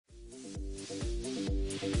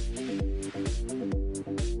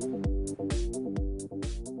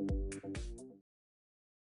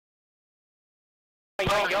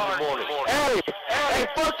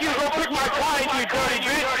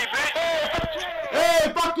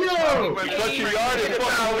Touch your yard and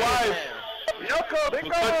fuck my wife. Yoko, Don't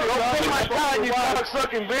put my time, you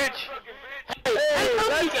cocksucking bitch. Hey,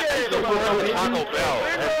 let's get it. Taco Bell.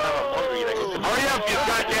 Hurry up, you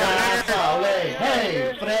goddamn nigger.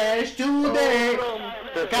 Hey, fresh today.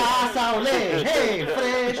 Casaule, hey,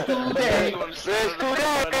 fresh today. Fresh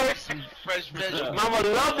today. Fresh vegetables. Mama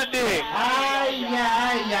love the dick. Ay,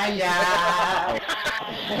 ay, ay, ay.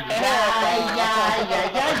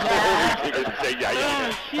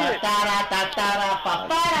 Tatara, tatara,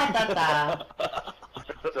 papara, tata.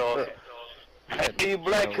 So, happy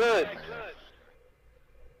Black Hood.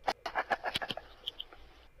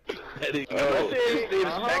 His name's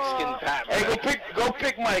Mexican Batman. Hey, go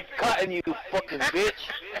pick my cotton, you fucking bitch.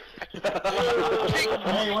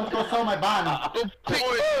 Hey, you want to go sell my bond? Go pick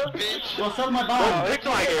my bitch. Go sell my bond. Go pick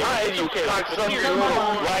my cotton, you cocksucker.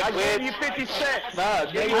 Black bitch. I'll give you 50 cents. Nah,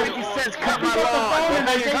 give you 50 cents. Cut my lawn.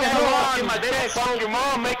 Cut my lawn. Get my dick. Phone your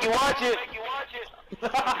mom. Make you watch it.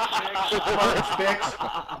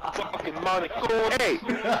 Fucking money. Hey,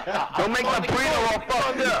 don't make my burrito all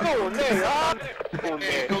fucked up. Go in there, huh? Go in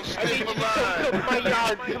there. Go stay alive. My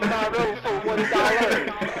yard tomorrow for $1.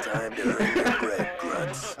 Time to earn your bread,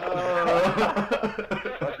 grunts.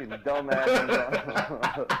 fucking dumbass.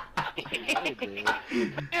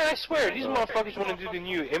 Yeah, I swear, these motherfuckers want to do the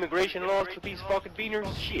new immigration laws for these fucking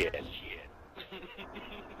beaners. Shit.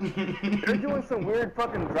 They're doing some weird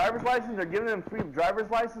fucking driver's license. They're giving them free driver's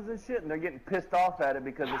license and shit, and they're getting pissed off at it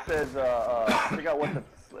because it says, I forgot what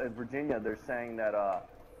in Virginia they're saying that,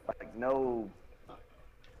 like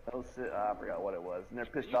I forgot what it was, and they're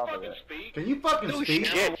pissed off at it. Can you fucking speak?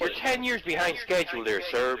 Shit, we're 10 years behind schedule there,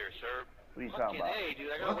 sir. What are you talking about?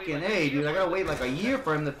 Fucking A, dude. I gotta wait like a year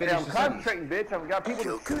for him to finish I'm the sentence. concentrating, bitch. I've got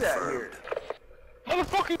people to shoot at here.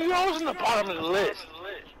 Motherfucker, you're always in the bottom of the list.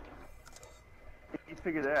 You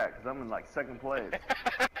figure that, because I'm in like second place.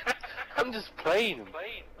 I'm just playing him.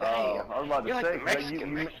 I was about to say, like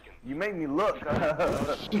you made me look. I had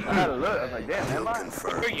to look. I was like, damn, am I?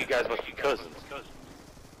 Sure, you guys must be cousins.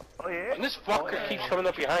 Oh, yeah? And this fucker keeps coming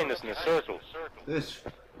up behind us in a circle. This.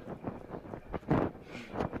 I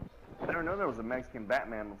never know there was a Mexican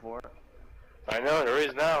Batman before. I know, there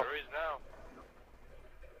is now.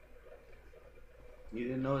 You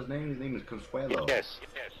didn't know his name? His name is Consuelo. Yes.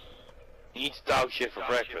 He eats dog shit for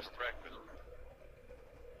breakfast.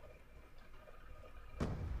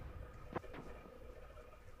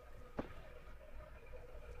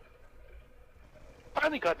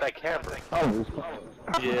 Finally got that camera. Oh,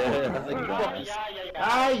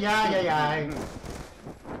 Ay.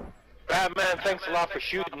 Batman, thanks a lot for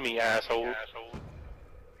shooting me, asshole.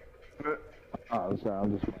 Oh, sorry,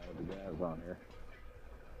 I'm just playing with the gas on here.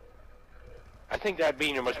 I think that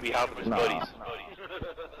beaner must be helping his buddies.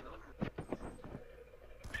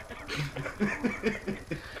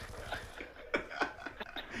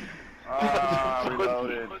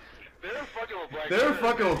 Reloaded. They're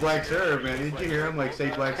fucking with Black Serve, man. Didn't you hear him like say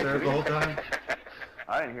Black Serve the whole time?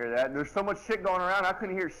 I didn't hear that. There's so much shit going around, I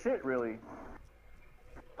couldn't hear shit, really.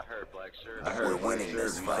 I heard Black Serve. We're winning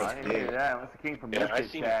this I fight. didn't hear that unless it came from Yeah, I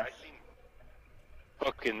this seen cast.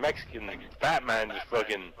 fucking Mexican Batman just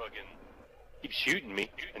fucking keeps shooting me,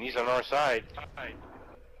 and he's on our side.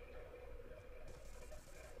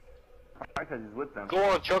 Because he's with them. Go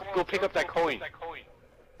on, Chuck, go pick up that coin.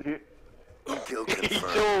 Kill He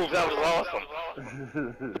confirmed. chose, that was awesome.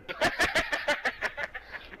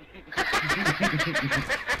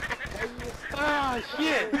 Ah,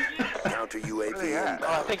 shit. Counter UAV Really, yeah.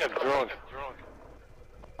 Oh, I think I'm drunk.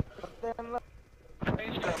 Kill Come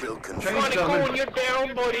on, confirmed. Nicole, you're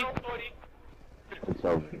down, buddy. It's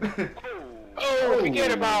over. Oh,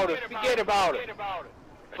 forget about it, forget about it.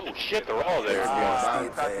 Oh shit, they're all there.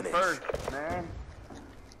 Lost the First, advantage. man.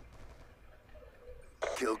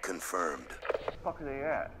 Kill confirmed. Where the fuck are they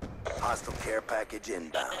at? Hostile care package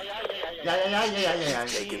inbound. Yeah.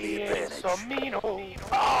 Taking the advantage.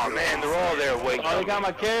 Oh man, they're all there waiting. I got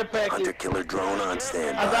my care package. Hunter killer drone on I got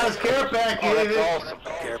standby. his care package. Oh, that's awesome.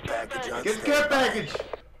 Care package on Get his care standby. package.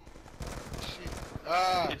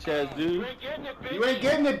 Bitch ass dude. You ain't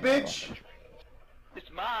getting it, bitch. It's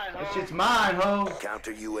mine, That shit's mine, ho.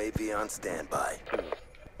 Counter UAV on standby.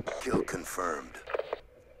 Kill confirmed.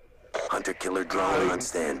 Hunter killer drone on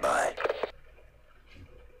standby.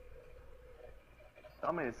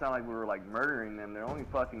 Tell me it sounded like we were like murdering them. They're only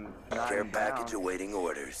fucking Care 9 package down. awaiting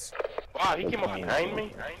orders. Wow, he came up behind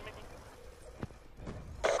me?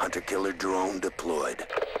 Hunter killer drone deployed.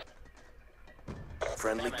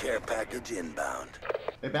 Friendly care package inbound.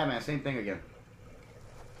 Hey, Batman, same thing again.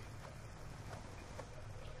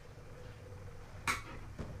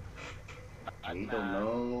 I don't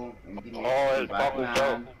know. Oh, it's Bubble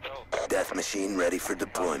Joe. Death machine ready for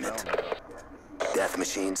deployment. Death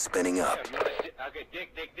machine spinning up. Okay,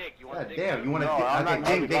 Dick. You want God Dick? damn, you want to No, I'm not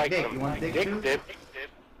Dick. Dick. You want Dick too? Dick.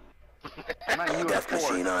 I'm not you Death at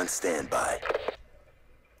four. machine on standby.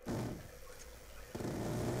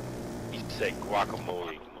 He said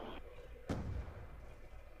guacamole.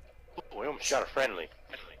 Oh, we almost shot a friendly.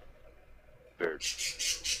 Bird.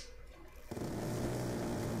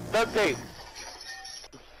 Duct tape.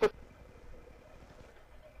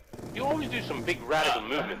 You always do some big radical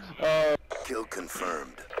movements. Kill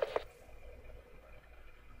confirmed.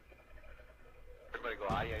 Everybody go,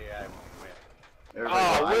 aye.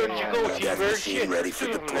 Everybody Where did you go, Death T-Bird? machine Shit, ready there's for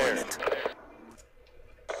two of them there. deployment.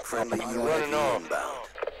 Friendly running UAV off. inbound.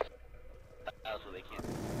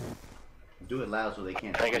 do it loud so they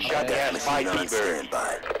can't. I got shot Death down by machine on T-Bird.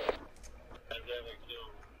 standby.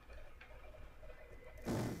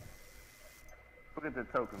 Look at the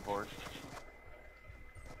token for us.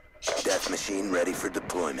 Death machine ready for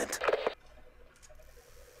deployment.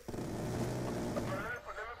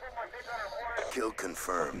 Kill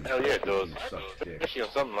confirmed. Hell yeah, it does. Sucks dick. Especially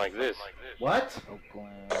on something like this. What?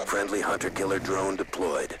 Friendly hunter-killer drone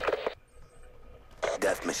deployed.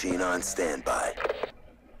 Death machine on standby.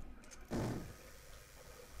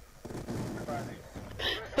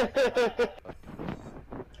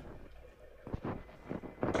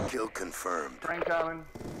 Kill confirmed. Train coming.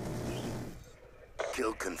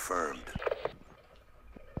 Kill confirmed.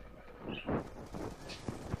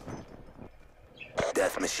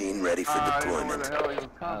 Death machine ready for I don't know where deployment. the hell he was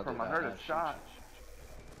coming from. I heard a shot.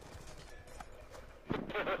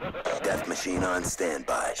 Death machine on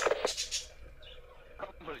standby. Somebody's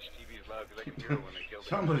TV is loud because I can hear it when they kill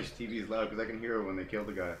Somebody's TV is loud because I can hear it when they kill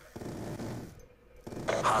the guy.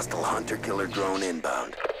 Hostile hunter-killer drone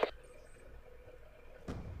inbound.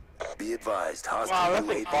 Be advised, hostile Wow, that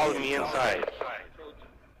thing UAV followed me incoming. inside.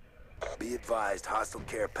 Be advised, hostile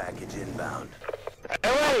care package inbound.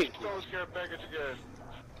 Hey, wait!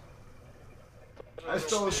 I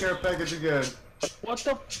stole a care package again. What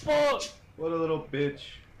the fuck? What a little bitch.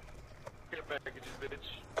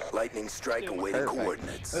 Lightning strike awaiting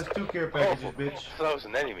coordinates. That's 2 care packages, bitch. So that was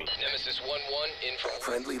an enemy. Nemesis 1-1 in from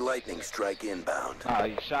Friendly lightning strike inbound. Oh,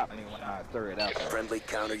 you shot me when I threw it out there. Friendly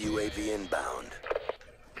counter UAV inbound.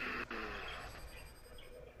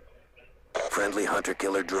 Friendly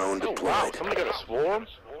hunter-killer drone Oh wow, deployed. somebody got a swarm?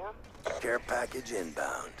 Care package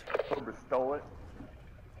inbound. Cobra stole it.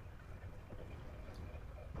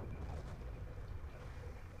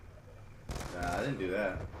 Nah, I didn't do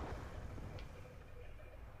that.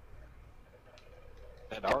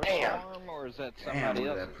 Is that our Damn. farm or is that Damn, somebody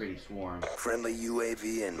look at else's? that pretty swarm. Friendly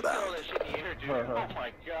UAV inbound. Oh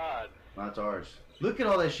my god. That's ours. Look at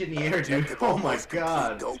all that shit in the air, dude. Objective Oh my almost complete.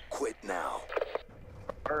 god. Don't quit now.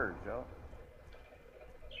 Bird, Joe.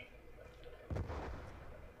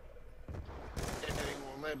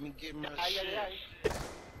 let me get my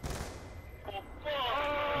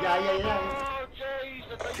Yeah.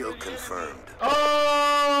 Kill confirmed.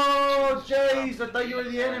 Oh, Jace, I thought you were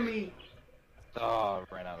the enemy. Oh,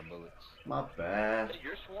 I ran out of bullets. My bad.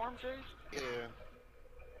 Your swarm, Chase? Yeah.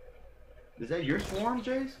 Is that your swarm,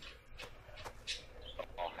 Jace?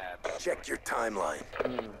 All happy. Check your timeline.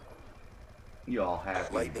 You all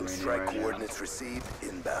happy. Lightning grinning strike right now. coordinates received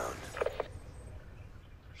inbound.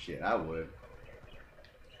 Shit, I would.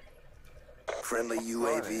 Friendly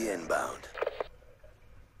UAV inbound.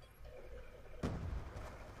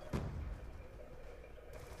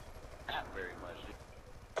 Not very much.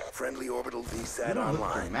 Friendly orbital You VSAT don't look at the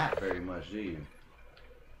online. map very much, do you?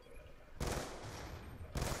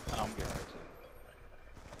 I'm getting ready to.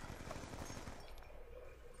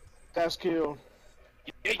 That's killed.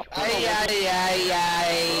 Ay.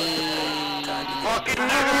 Fucking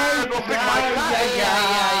nigga! Go pick my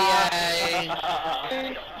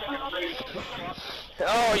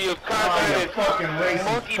Oh, you cockeyed fucking racist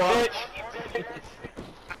monkey fuck. bitch!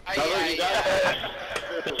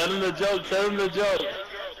 Tell him the joke,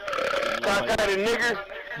 Cockeyed nigger!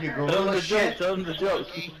 You gorilla shit. Tell him the joke.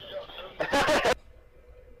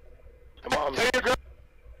 Come on, man.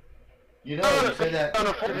 You know, you say that.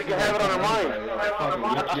 You can have it on her mind. Fucking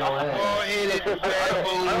whip your ass. I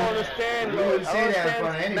don't understand. You wouldn't say that in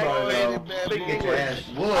front of anybody, though. You get your ass I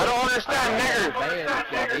whooped. don't understand, nigger!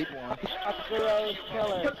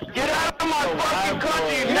 Get out of my fucking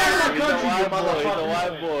country, nigger! Country, you motherfucker.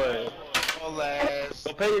 white boy. All ass.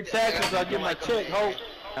 Well, pay your taxes, I'll get my check, hope.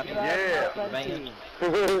 Yeah.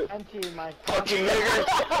 Fucking nigger!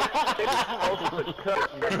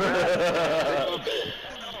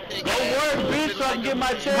 Don't work, bitch, so I can get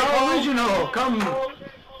my check, How hope. original? Come.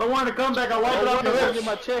 If I want to come back, I'll wipe it off your I'll lips. get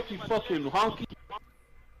my check, you fucking honky.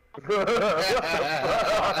 Man, we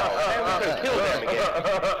could've killed them again.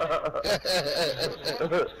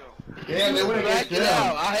 Yeah, they went against Black it out.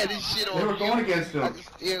 him. I had this shit on. They were going against I him. can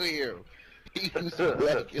still hear him. He was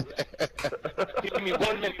black it out. Give me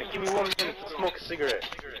 1 minute. Give me 1 minute to smoke a cigarette.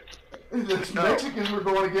 The Mexicans were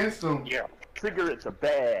going against him. Yeah. Cigarettes are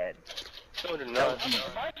bad. No, they're not. Am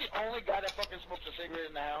I the only guy that fucking smokes a cigarette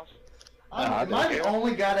in the house? Am I the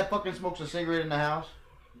only guy that fucking smokes a cigarette in the house?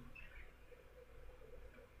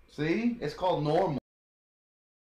 See? It's called normal.